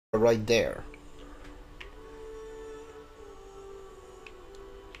right there.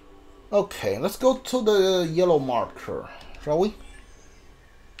 Okay, let's go to the yellow marker, shall we?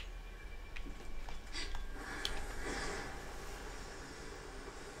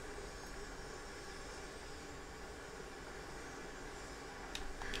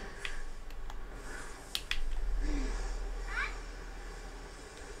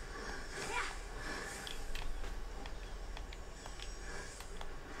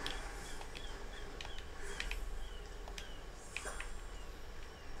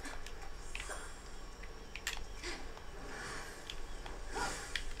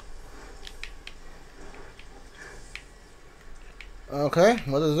 Okay,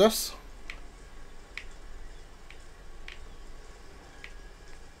 what is this?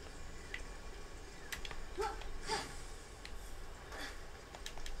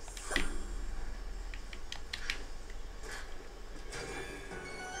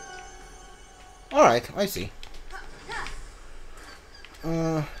 Alright, I see.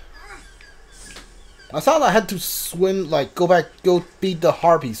 I thought I had to swim, like, go beat the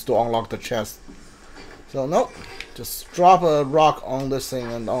harpies to unlock the chest. So, nope. Just drop a rock on this thing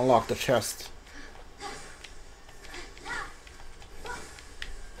and unlock the chest.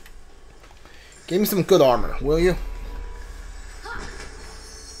 Give me some good armor, will you?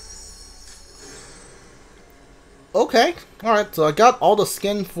 Okay, alright, so I got all the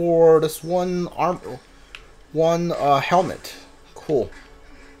skin for this one helmet. Cool.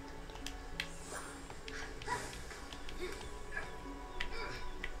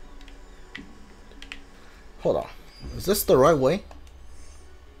 Hold on. Is this the right way?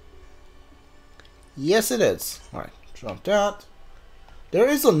 Yes, it is. Alright, drop that. There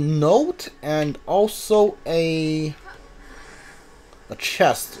is a note and also a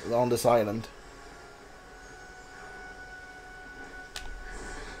chest on this island.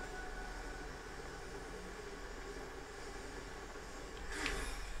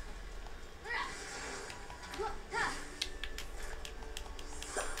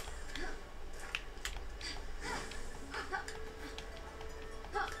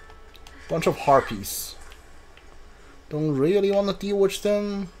 Bunch of harpies. Don't really want to deal with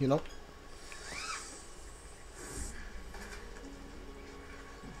them, you know.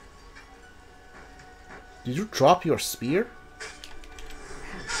 Did you drop your spear?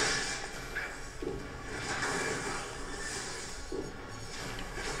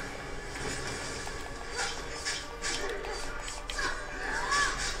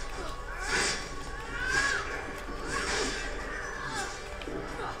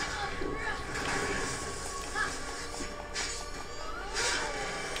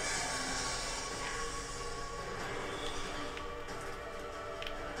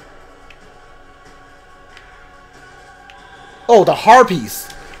 Oh, the harpies!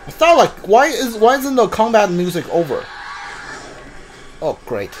 I thought, like, why isn't the combat music over? Oh,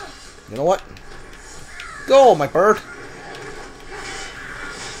 great. You know what? Go, my bird!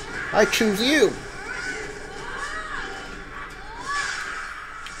 I choose you!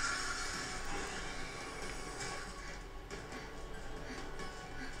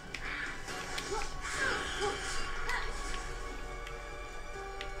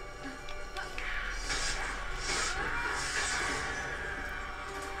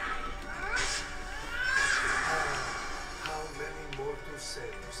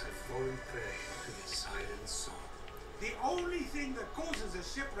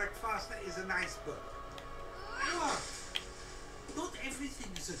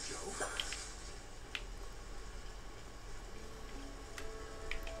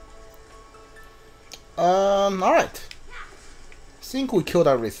 Alright. I think we killed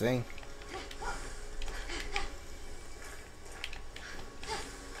everything.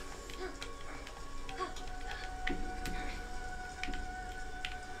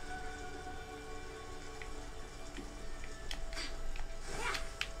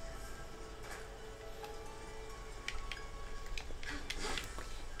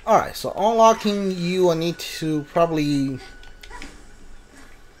 Alright, so unlocking you, I need to probably...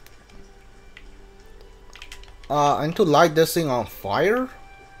 I need to light this thing on fire.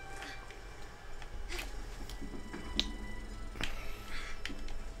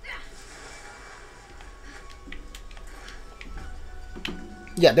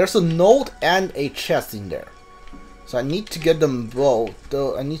 Yeah, there's a note and a chest in there. So I need to get them both.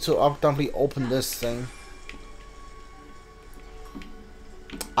 Though I need to automatically open this thing.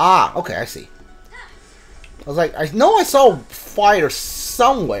 Ah, okay, I see. I was like, I know I saw fire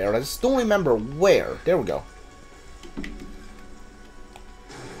somewhere. I just don't remember where. There we go.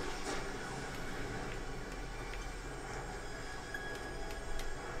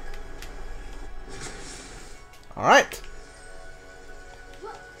 Alright.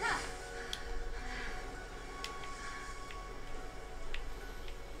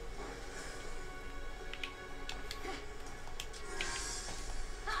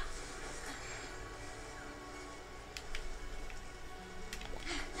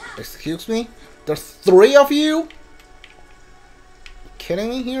 Excuse me? There's 3 of you? Kidding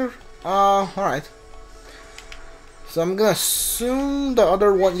me here? Alright. So I'm gonna assume the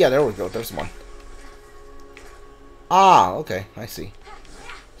other one. Yeah, there we go. There's one. Ah, okay. I see.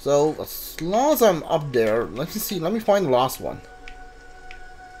 So as long as I'm up there, let me see. Let me find the last one.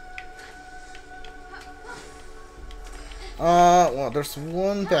 Well, there's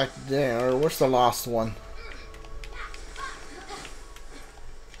one back there. Where's the last one?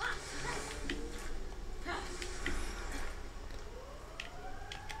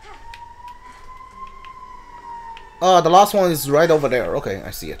 The last one is right over there. Okay, I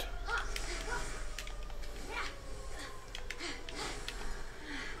see it.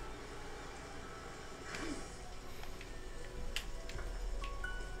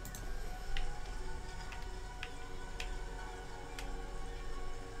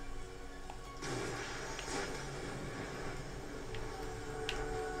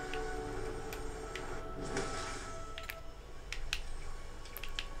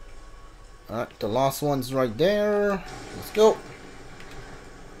 Alright, the last one's right there. Let's go.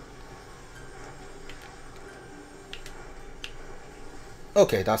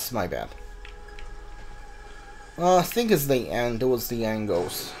 Okay, that's my bad. I think it's the end. It was the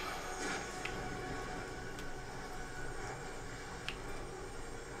angles.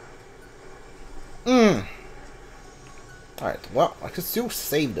 Alright, well, I could still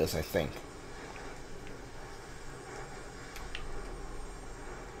save this, I think.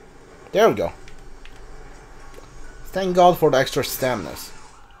 There we go. Thank God for the extra stamina.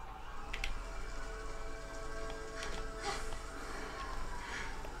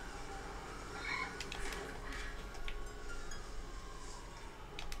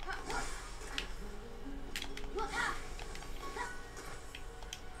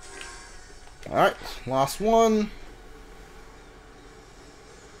 Alright, last one.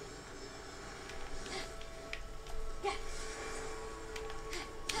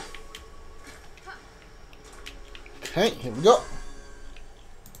 Okay, here we go.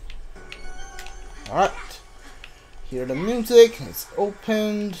 Alright. Hear the music, it's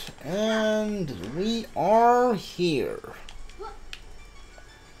opened, and we are here.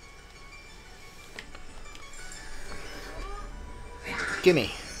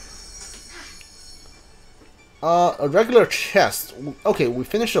 Gimme. A regular chest. Okay, we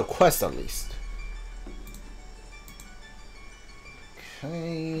finished a quest at least.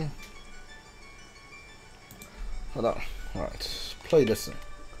 Okay. Hold on. Alright. Play this thing.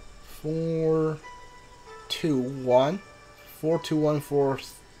 4, 2, 1. 4, 2, 1, 4,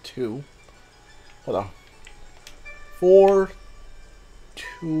 2. Hold on. 4,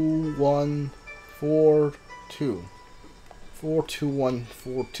 2, 1, 4, 2. 4, 2, 1,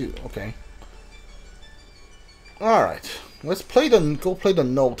 4, 2. Okay. Alright. Let's play go play the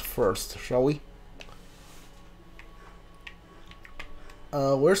note first, shall we?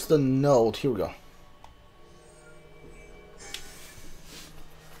 Where's the note? Here we go.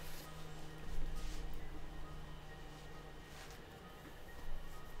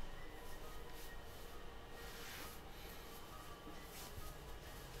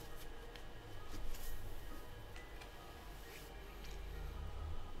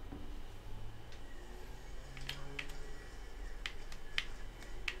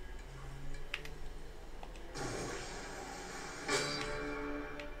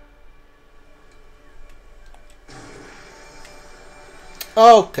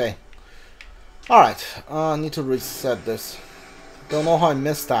 Okay. Alright. I need to reset this. Don't know how I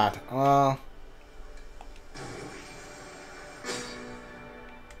missed that.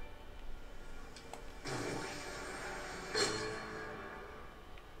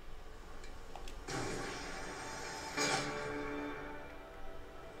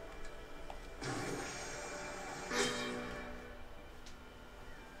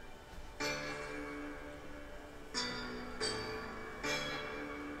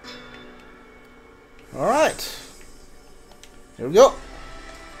 Alright. Here we go.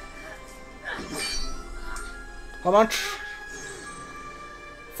 How much?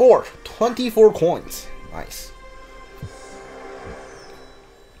 24 coins. Nice.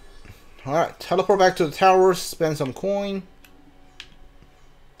 Alright, teleport back to the towers, spend some coin.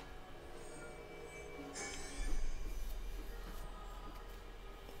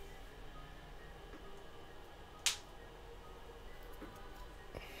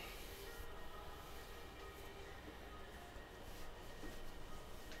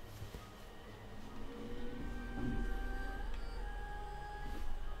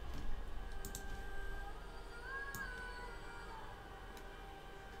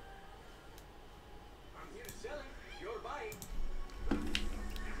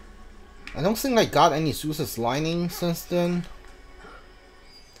 I don't think I got any Zeus's lining since then.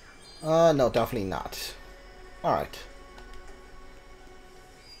 No, definitely not. Alright.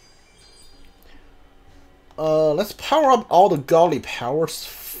 Let's power up all the godly powers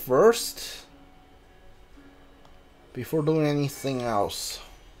first. Before doing anything else.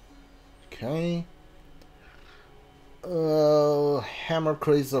 Okay. Hammer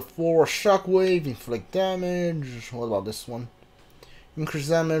creates a forward shockwave, inflict damage. What about this one? Increase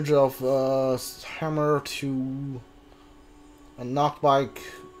damage of hammer to a knockback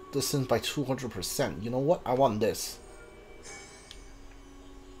distance by 200%. You know what? I want this.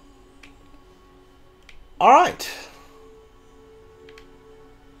 Alright.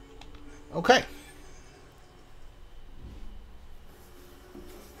 Okay.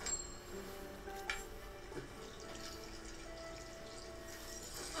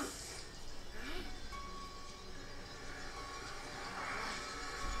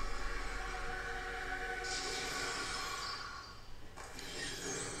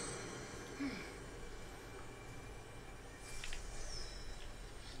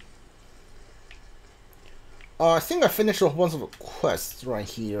 I think I finished a whole bunch of quests right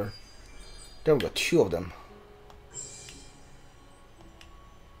here. There we go, 2 of them.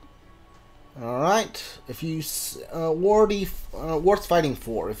 Alright, if you worth fighting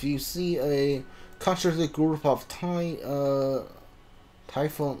for. If you see a concentrated group of Typhonators,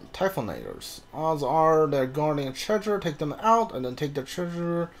 odds are they're guarding a treasure. Take them out and then take the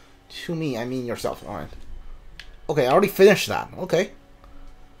treasure to me. I mean yourself. Alright. Okay, I already finished that. Okay.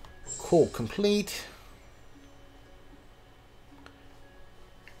 Cool, complete.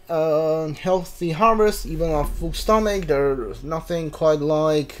 Healthy harvest, even on full stomach. There's nothing quite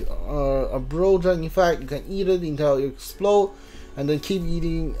like a broja. In fact, you can eat it until you explode, and then keep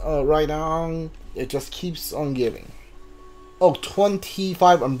eating right on. It just keeps on giving. Oh,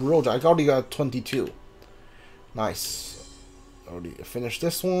 25 ambrosia. I already got 22. Nice. Already finished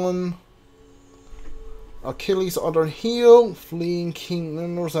this one. Achilles' other heel, fleeing King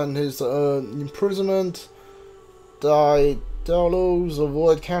Minos and his imprisonment. Daedalus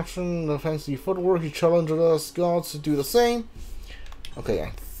avoid capturing the fancy footwork. He challenged us gods to do the same. Okay, I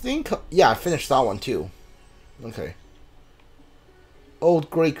think, yeah, I finished that one too. Okay.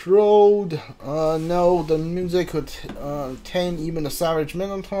 Old Greek Road. No, the music could tame even the savage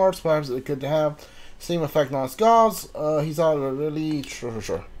minotaurs. Perhaps it could have same effect on us gods. He's out of really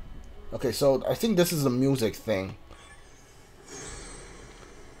sure. Okay, so I think this is the music thing.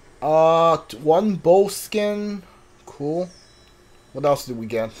 1 bow skin. Cool. What else did we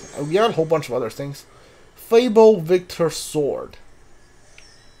get? We got a whole bunch of other things. Fable Victor Sword.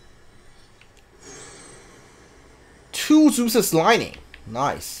 2 Zeus's lining.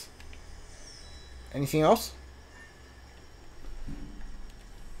 Nice. Anything else?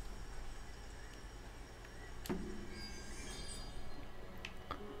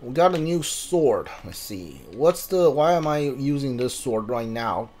 We got a new sword. Let's see. Why am I using this sword right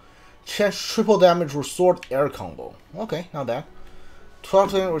now? Chance triple damage with sword air combo. Okay, not bad.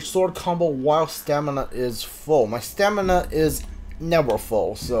 12 damage with sword combo while stamina is full. My stamina is never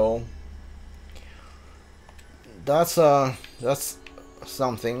full, so that's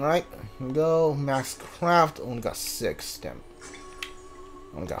something, right? Here we go. Max craft. Only got 6. Damn.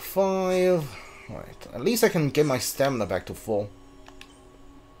 Only got 5. Alright. At least I can get my stamina back to full.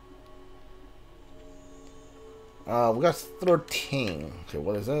 We got 13. Okay,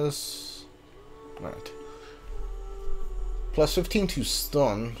 what is this? Alright. Plus 15 to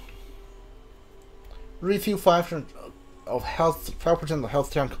stun. Refuel 5% of health, 5% of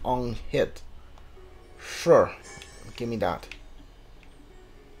health tank on hit. Sure. Give me that.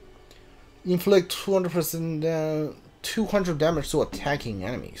 Inflict 200% 200 damage to attacking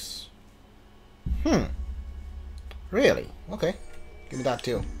enemies. Really? Okay. Give me that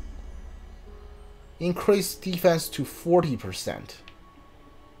too. Increase defense to 40%.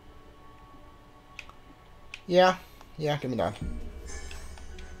 Yeah, give me that.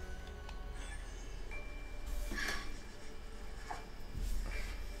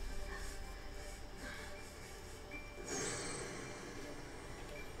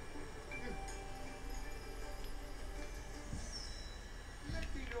 Let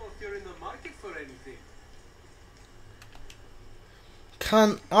me know if you're in the market for anything.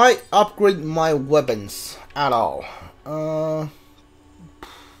 Can I upgrade my weapons at all?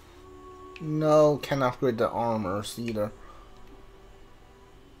 No, can't upgrade the armors either.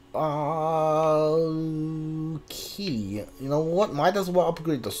 Key. You know what? Might as well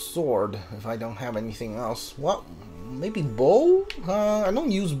upgrade the sword if I don't have anything else. What? Maybe bow? I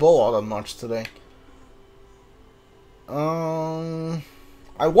don't use bow all that much today.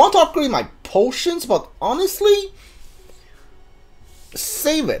 I want to upgrade my potions, but honestly,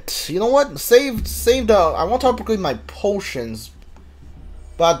 save it. You know what? Save the. I want to upgrade my potions,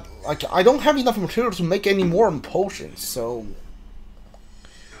 but like I don't have enough material to make any more potions, so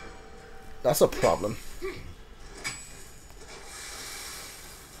that's a problem.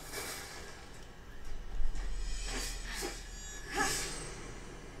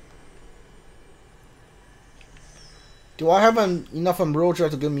 Do I have enough ambrosia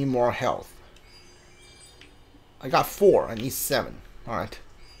to give me more health? I got 4. I need 7. Alright.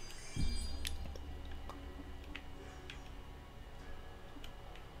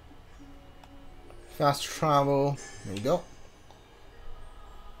 Fast travel. There you go.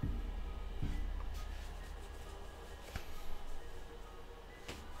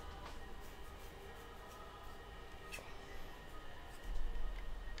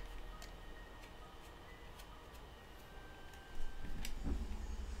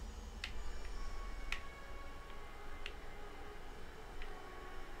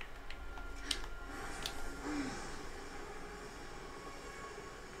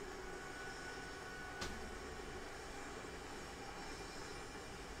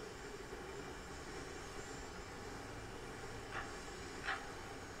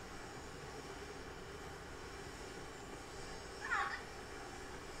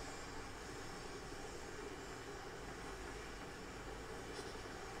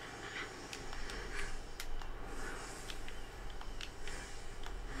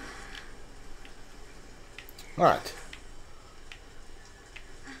 Alright.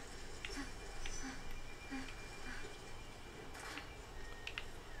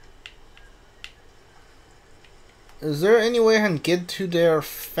 Is there any way I can get to there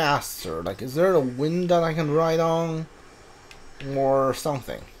faster? Like, is there a wind that I can ride on? Or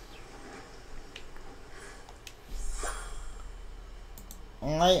something?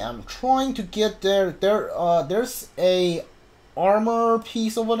 I am trying to get there. There's a armor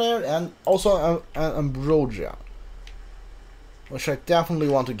piece over there, and also an ambrosia, which I definitely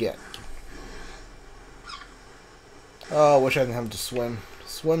want to get. Oh, wish I didn't have to swim.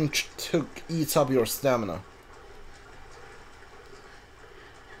 Swim eats up your stamina.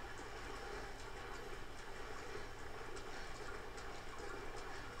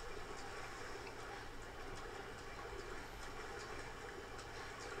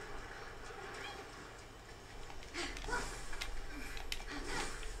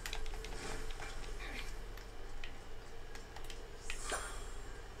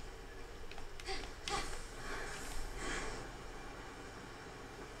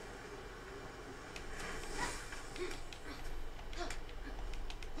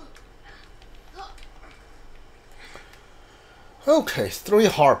 Okay, 3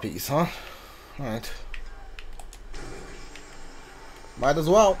 harpies, huh? Alright. Might as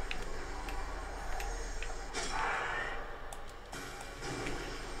well.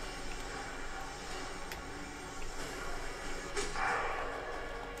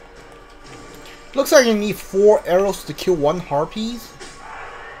 Looks like you need 4 arrows to kill 1 harpies.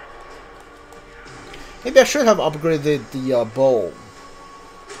 Maybe I should have upgraded the bow.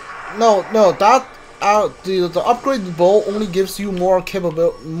 No, that the upgraded bow only gives you more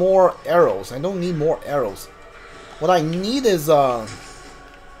arrows. I don't need more arrows. What I need is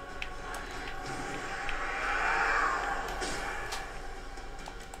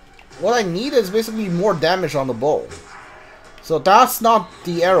basically more damage on the bow. So that's not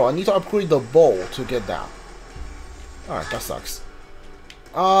the arrow. I need to upgrade the bow to get that. Alright, that sucks.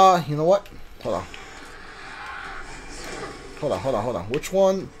 You know what? Hold on. Which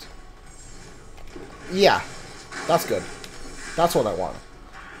one? Yeah, that's good. That's what I want.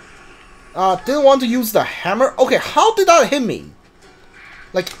 Didn't want to use the hammer. Okay, how did that hit me?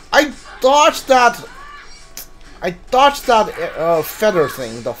 Like, I dodged that feather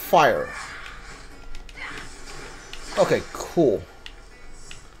thing, the fire. Okay, cool.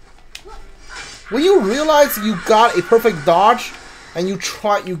 When you realize you got a perfect dodge, and you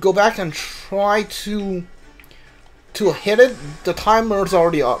go back and try to hit it, the timer's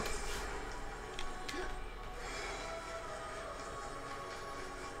already up.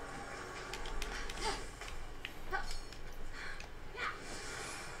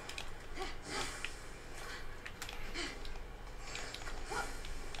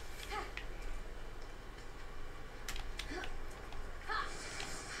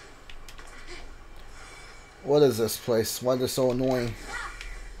 What is this place? Why is it so annoying?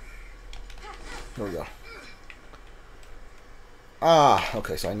 Here we go. Ah,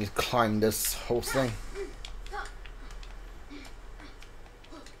 okay, so I need to climb this whole thing.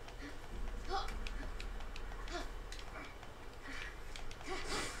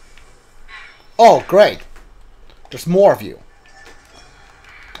 Oh, great. There's more of you.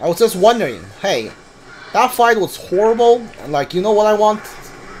 I was just wondering, hey, that fight was horrible. Like, you know what I want?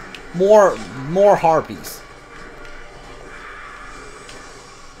 More harpies.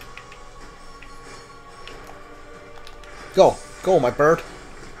 Go, go, my bird.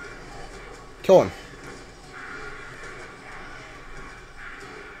 Kill him.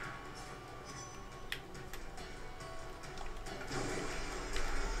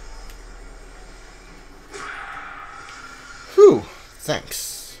 Whew,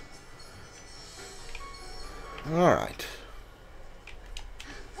 thanks. Alright.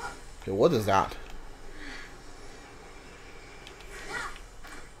 Okay, what is that?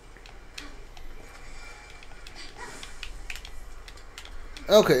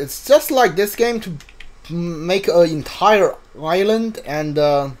 Okay, it's just like this game to make an entire island and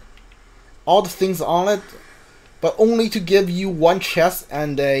all the things on it, but only to give you one chest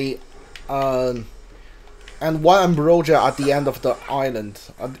and a and one ambrosia at the end of the island.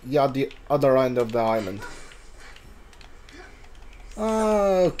 Yeah, the other end of the island.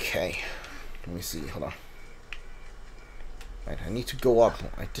 Okay, let me see. Hold on. Right, I need to go up.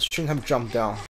 I just shouldn't have jumped down.